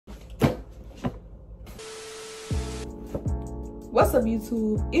What's up,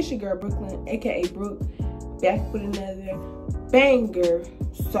 YouTube? It's your girl Brooklyn, aka Brooke, back with another banger.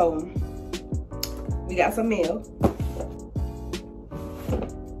 So we got some mail.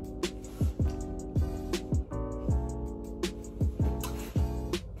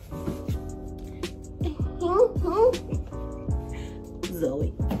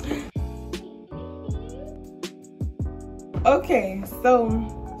 Zoe. Okay, so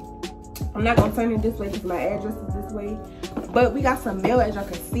I'm not gonna turn it this way because my address is this way. But we got some mail, as y'all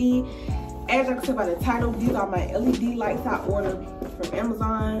can see. As y'all can see by the title, these are my LED lights I ordered from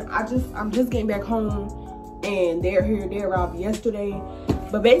Amazon. I'm just getting back home and they're here. They arrived yesterday.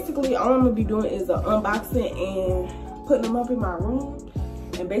 But basically all I'm gonna be doing is an unboxing and putting them up in my room.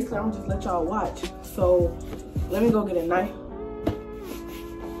 And basically I'm gonna just let y'all watch. So let me go get a knife.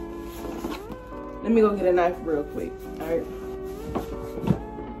 Let me go get a knife real quick, all right?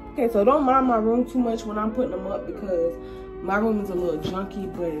 Okay, so don't mind my room too much when I'm putting them up because my room is a little junky,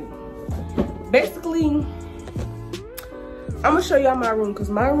 but basically, I'm gonna show y'all my room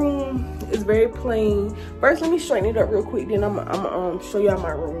because my room is very plain. First, let me straighten it up real quick, then I'm gonna show y'all my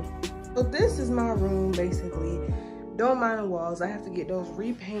room. So this is my room, basically. Don't mind the walls. I have to get those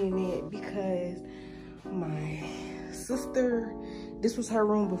repainted because my sister, this was her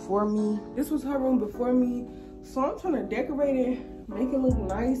room before me. This was her room before me. So I'm trying to decorate it, make it look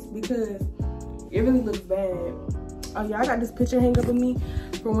nice because it really looks bad. Oh yeah, I got this picture hanging up of me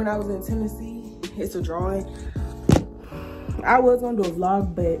from when I was in Tennessee. It's a drawing. I was gonna do a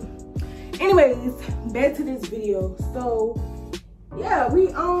vlog, but anyways, back to this video. So yeah,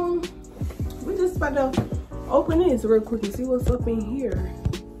 we just about to open this real quick and see what's up in here.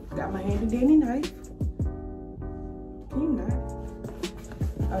 Got my handy dandy knife. Can you not?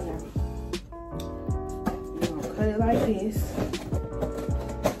 Okay. We're gonna cut it like this.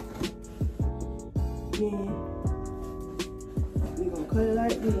 Yeah. Cut it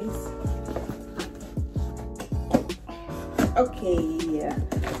like this. Okay, yeah.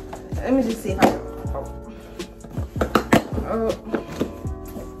 Let me just see if I can.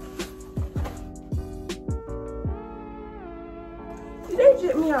 Did they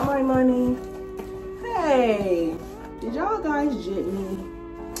jit me out my money? Hey, did y'all guys jit me?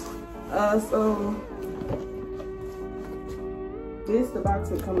 So this the box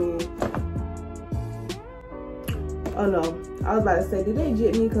that come in. Oh no, I was about to say, did they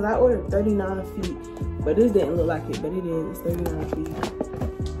jit me? Because I ordered 39 feet, but this didn't look like it, but it is. It's 39 feet.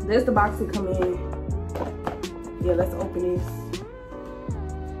 There's the box that come in. Yeah, let's open this.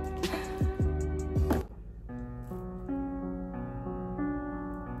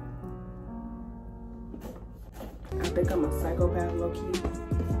 I think I'm a psychopath, low-key.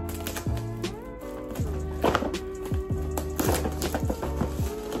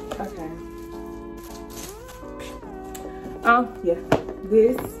 Yeah,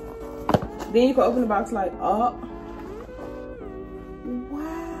 this. Then you can open the box like up.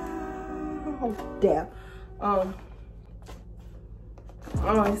 Wow, damn.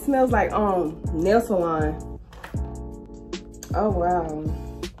 It smells like nail salon. Oh wow,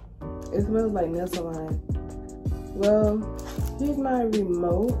 it smells like nail salon. Well, here's my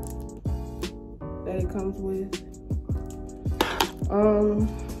remote that it comes with.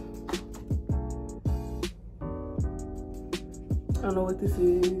 I don't know what this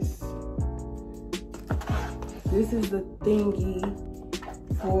is. This is the thingy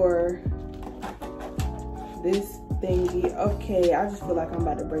for this thingy. Okay, I just feel like I'm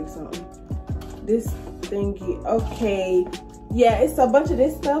about to break something. This thingy, okay. Yeah, it's a bunch of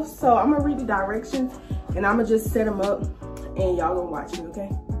this stuff. So I'm gonna read the directions and I'm gonna just set them up and y'all gonna watch me,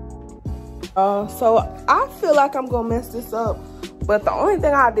 okay? So I feel like I'm gonna mess this up. But the only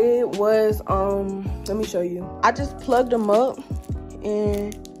thing I did was, let me show you. I just plugged them up.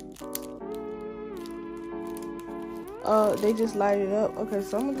 And they just light it up. Okay,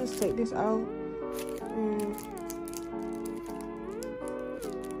 so I'm gonna just take this out.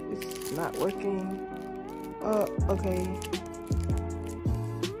 It's not working. Okay.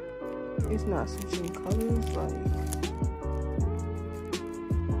 It's not switching colors, like.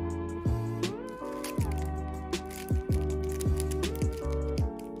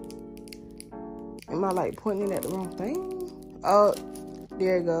 Am I like pointing at the wrong thing? Oh,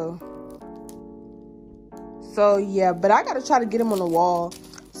 there you go. So yeah, but I gotta try to get them on the wall.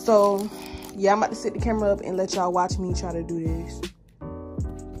 So yeah, I'm about to set the camera up and let y'all watch me try to do this.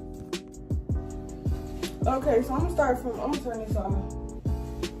 Okay, so I'm gonna turn this on.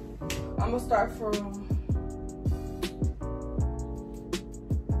 I'm gonna start from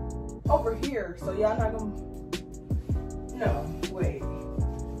over here. So y'all not gonna, no, wait.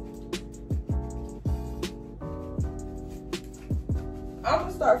 I'm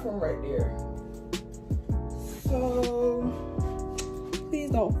gonna start from right there. So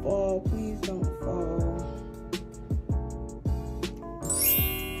please don't fall, please don't fall.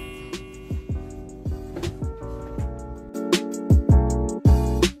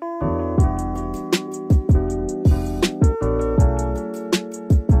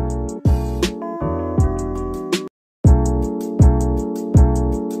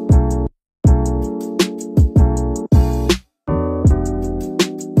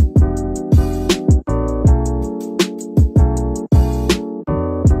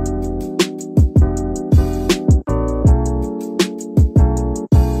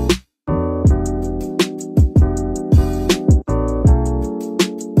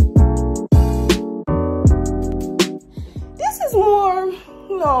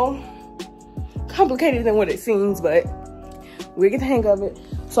 Complicated than what it seems, but we'll get the hang of it.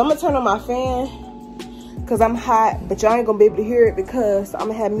 So I'm gonna turn on my fan because I'm hot, but y'all ain't gonna be able to hear it because I'm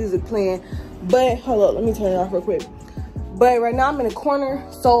gonna have music playing. But hold up, let me turn it off real quick. But right now I'm in the corner,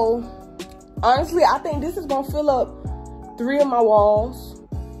 so honestly I think this is gonna fill up 3 of my walls.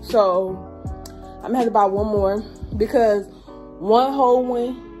 So I'm gonna have to buy one more because one whole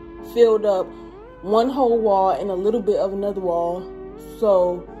one filled up one whole wall and a little bit of another wall.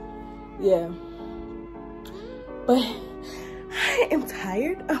 So yeah, but I am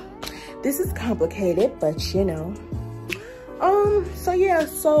tired. This is complicated, but you know. So yeah,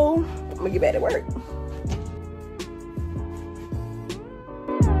 so I'm gonna get back to work.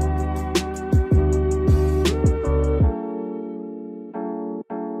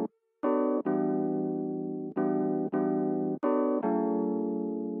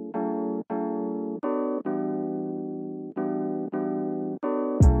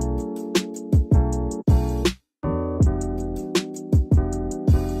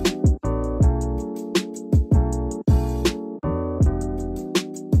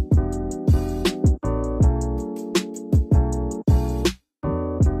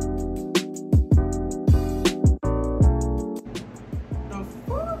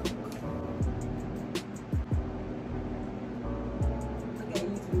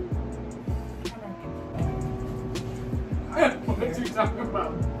 What you talking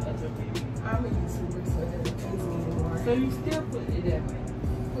about? I'm a YouTuber, so it doesn't phase me anymore. So you still put it that way?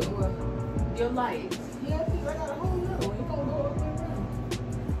 Put what? Your lights. Yeah, because I got a whole nother one. It's gonna go all the way around.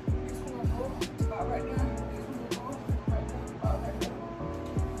 This one gonna go about right now. This one gonna go right now. About right now.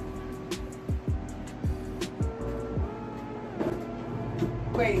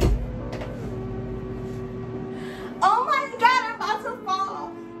 Wait. Oh my God, I'm about to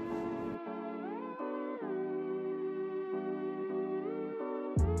fall.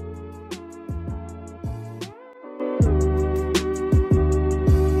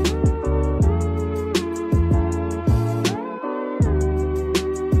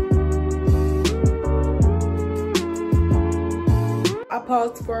 I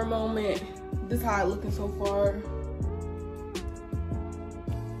paused for a moment. This is how it's looking so far.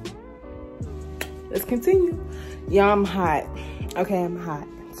 Let's continue. Yeah, I'm hot. Okay, I'm hot.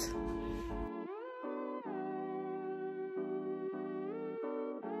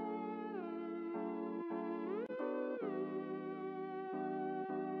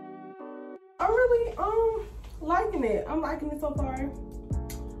 I'm really liking it. I'm liking it so far.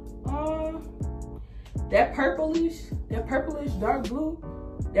 That purplish dark blue,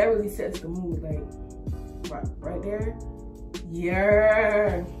 that really sets the mood, like right there.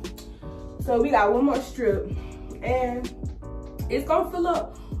 Yeah. So we got one more strip and it's gonna fill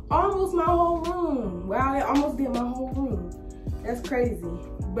up almost my whole room. Wow, it almost did my whole room. That's crazy.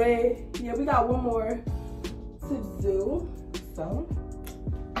 But yeah, we got one more to do. So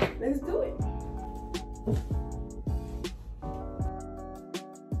let's do it.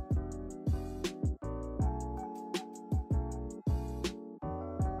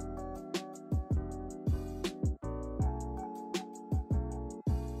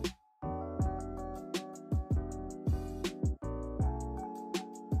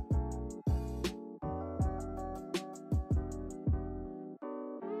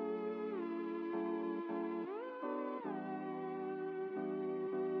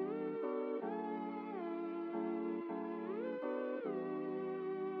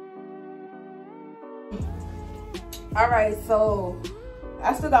 All right, so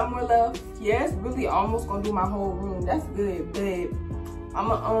I still got more left. Yeah, it's really almost gonna do my whole room. That's good, but I'm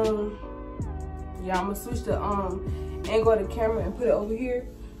gonna switch the angle of the camera and put it over here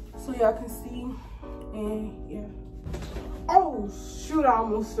so y'all can see. And yeah. Oh shoot, I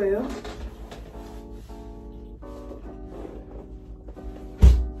almost fell.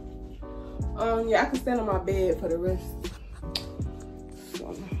 Yeah, I can stand on my bed for the rest.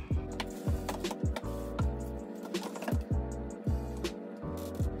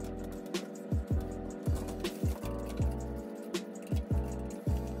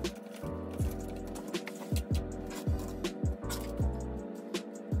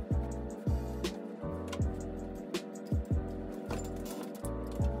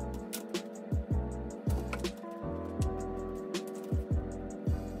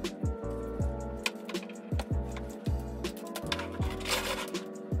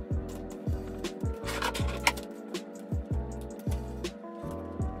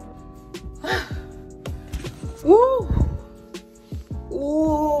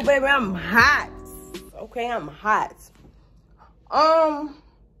 baby, I'm hot. Okay, I'm hot.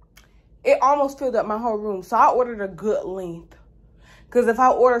 It almost filled up my whole room, so I ordered a good length. Because if I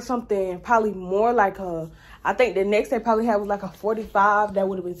order something probably more like I think the next they probably had was like a 45, that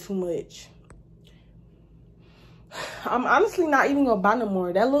would have been too much. I'm honestly not even gonna buy no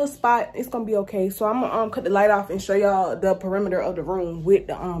more. That little spot, it's gonna be okay. So I'm gonna cut the light off and show y'all the perimeter of the room with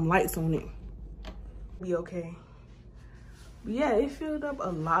the lights on it. Be okay. But yeah, it filled up a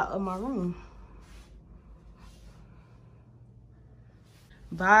lot of my room.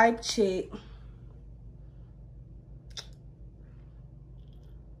 Vibe check.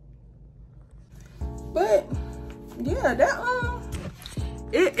 But yeah, that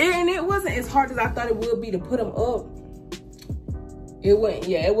it wasn't as hard as I thought it would be to put them up. It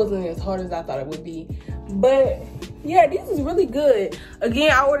wasn't as hard as I thought it would be. But yeah, these is really good.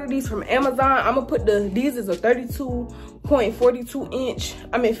 Again, I ordered these from Amazon. I'm gonna put these is a 32.42 inch,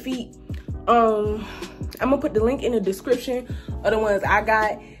 feet. I'm gonna put the link in the description of the ones I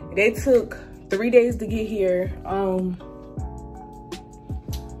got. They took 3 days to get here.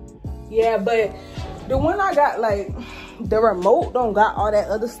 Yeah, but the one I got, like, the remote don't got all that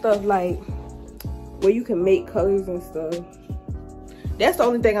other stuff, like, where you can make colors and stuff. That's the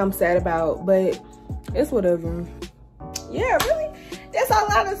only thing I'm sad about, but it's whatever. Yeah, really, that's all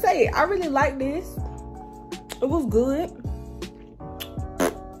I gotta say. I really like this. It was good.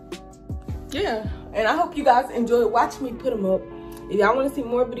 Yeah, and I hope you guys enjoyed watching me put them up. If y'all want to see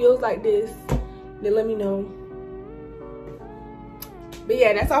more videos like this, then let me know. But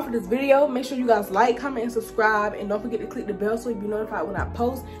yeah, that's all for this video. Make sure you guys like, comment, and subscribe. And don't forget to click the bell so you'll be notified when I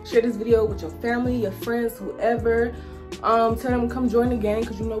post. Share this video with your family, your friends, whoever. Tell them to come join the gang,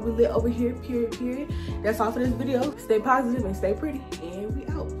 because you know we lit over here, period. That's all for this video. Stay positive and stay pretty. And we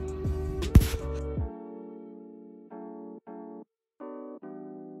out.